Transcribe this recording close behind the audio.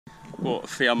bought a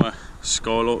Fiamma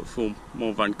Skylight for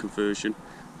my van conversion.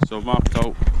 So I've marked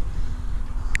out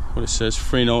what it says,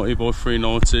 390 by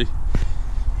 390,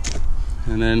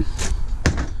 and then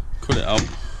cut it out.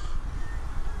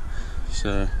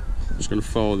 So I'm just going to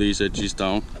file these edges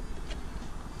down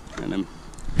and then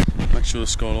make sure the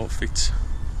skylight fits.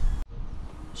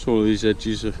 So all these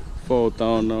edges are filed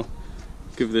down now.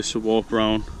 Give this a wipe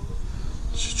around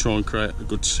just to try and create a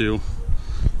good seal.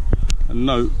 And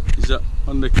note is that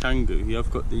on the Kangoo you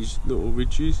have got these little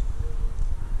ridges.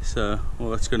 So what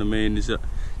that's going to mean is that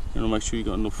you're going to make sure you've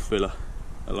got enough filler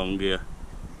along here,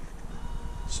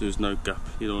 so there's no gap.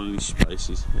 You don't want any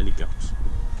spaces, any gaps.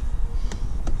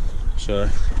 So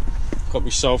got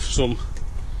myself some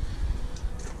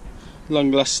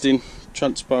long-lasting,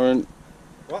 transparent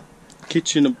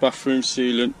kitchen and bathroom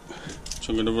sealant, which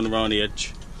I'm going to run around the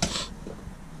edge.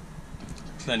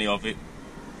 Plenty of it.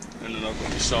 And then I've got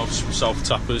myself some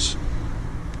self-tappers.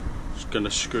 Just going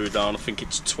to screw down, I think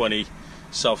it's 20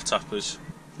 self-tappers.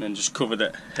 And then just cover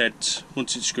the heads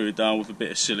once it's screwed down with a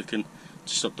bit of silicone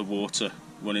to stop the water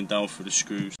running down through the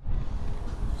screws.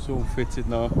 It's all fitted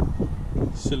now.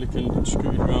 Silicone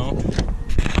screwed around.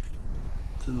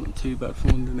 Doesn't look too bad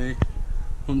from underneath.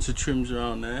 Once the trim's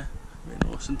around there, very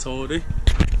nice and tidy.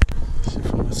 See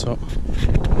from the top.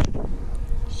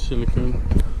 Silicone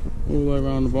all the way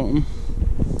around the bottom.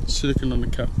 Silicone on the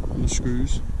cap, on the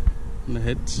screws, on the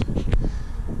heads.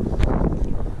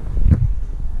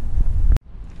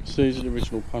 So these are the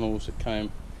original panels that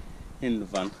came in the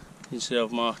van. You can see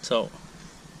I've marked out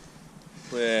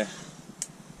where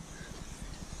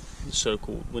the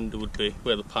so-called window would be,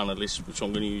 where the panel is, which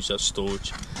I'm going to use as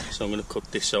storage. So I'm going to cut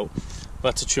this out. I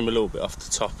had to trim a little bit off the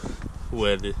top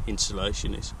where the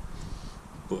insulation is,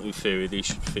 but in theory these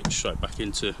should fit straight back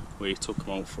into where you took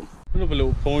them out from. Another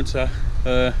little pointer,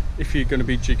 if you're going to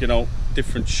be jigging out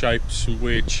different shapes and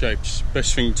weird shapes,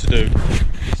 best thing to do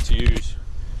is to use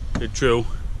a drill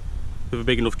with a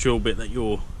big enough drill bit that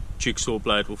your jigsaw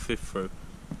blade will fit through,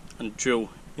 and drill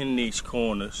in these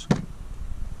corners.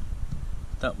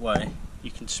 That way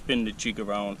you can spin the jig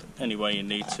around any way you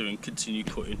need to and continue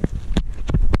cutting.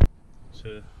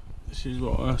 So this is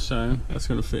what I was saying, that's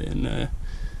going to fit in there.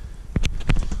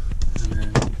 And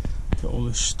then got all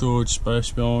this storage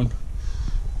space behind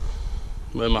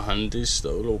where my hand is, that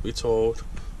will all be tiled.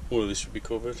 All of this will be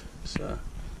covered, so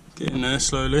get in there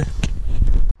slowly.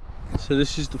 So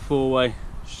this is the 4-way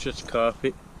stretch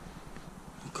carpet.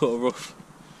 Cut a rough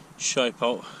shape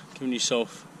out, giving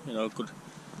yourself, you know, a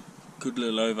good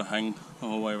little overhang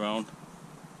all the way around.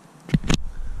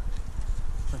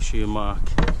 Make sure you mark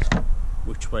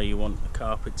which way you want the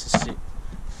carpet to sit.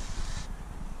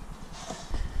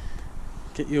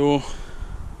 Get your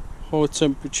high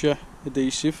temperature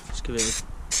adhesive. Let's give it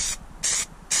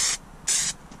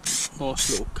a nice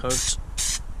little coat.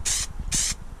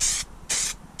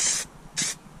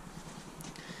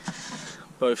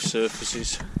 Both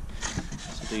surfaces,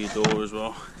 to do your door as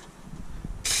well.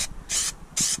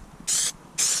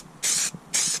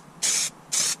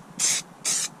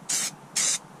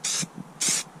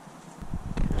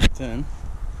 Then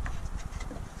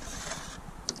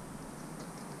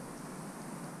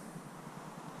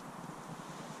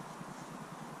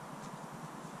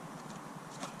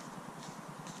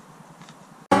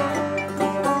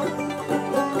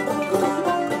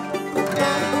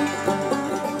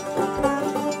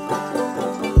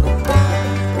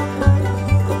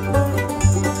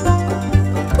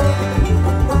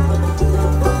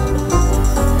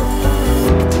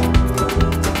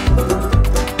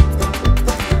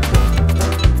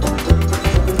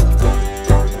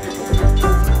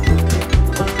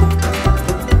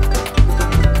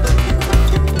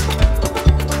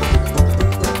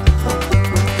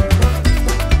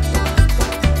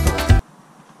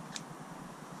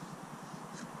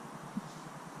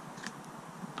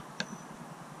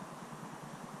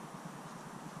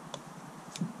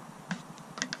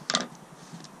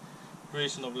the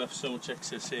reason I've left so much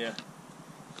excess here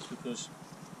is because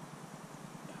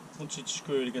once it's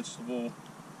screwed against the wall,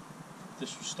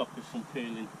 this will stop it from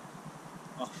peeling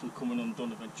off and coming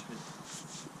undone eventually.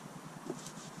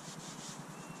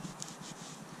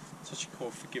 It's actually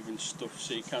quite forgiving stuff,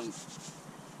 so you can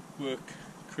work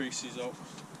creases out.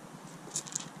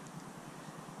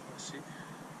 That's it.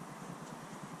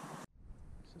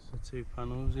 Just the 2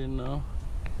 panels in now.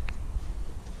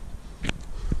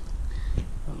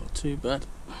 Not too bad.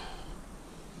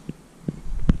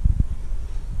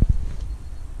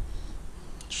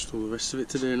 Just all the rest of it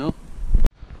to do now.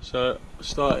 So I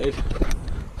started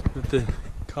with the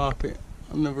carpet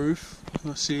on the roof,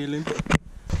 on the ceiling.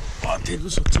 What I did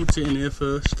was I tucked it in here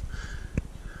first,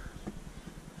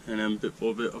 and then bit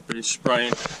by bit I've been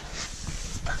spraying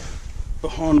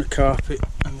behind the carpet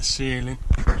and the ceiling,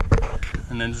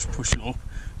 and then just pushing up.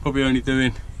 Probably only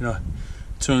doing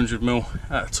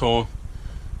 200ml at a time,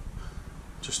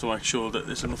 just to make sure that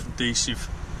there's enough adhesive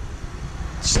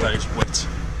to stays wet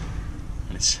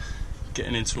and it's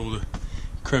getting into all the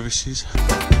crevices.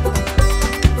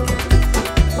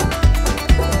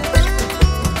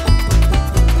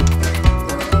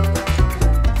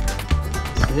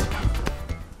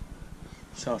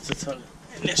 So to tell you,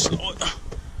 in this light,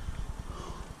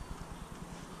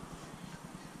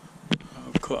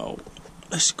 I've cut out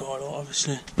the skylight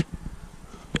obviously,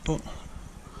 but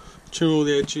trim all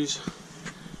the edges,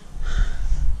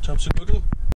 job's a good one.